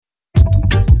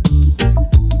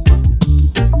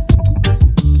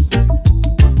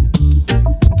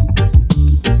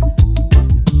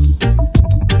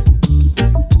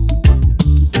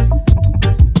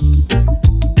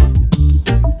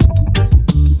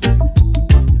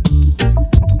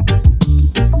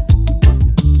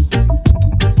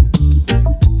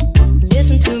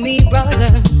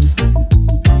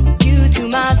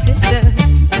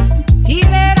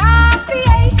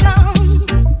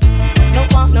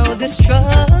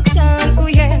destruction. Oh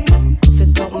yeah, so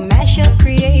don't mash up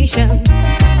creation.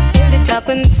 Build it up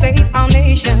and save our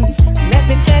nations. Let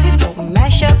me tell you, don't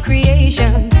mash up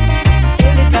creation.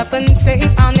 Build it up and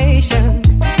save our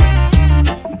nations.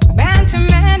 Man to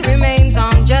man remains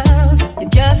unjust. You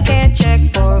just can't check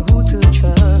for who to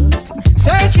trust.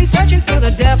 Searching through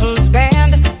the devil's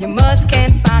band. You must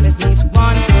can't find at least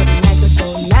one good man. So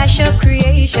don't mash up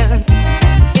creation.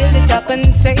 Build it up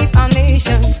and save our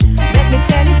nations. Let me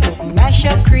tell you, don't mash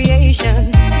up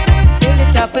creation. Build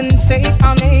it up and save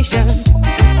our nations.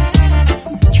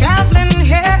 Traveling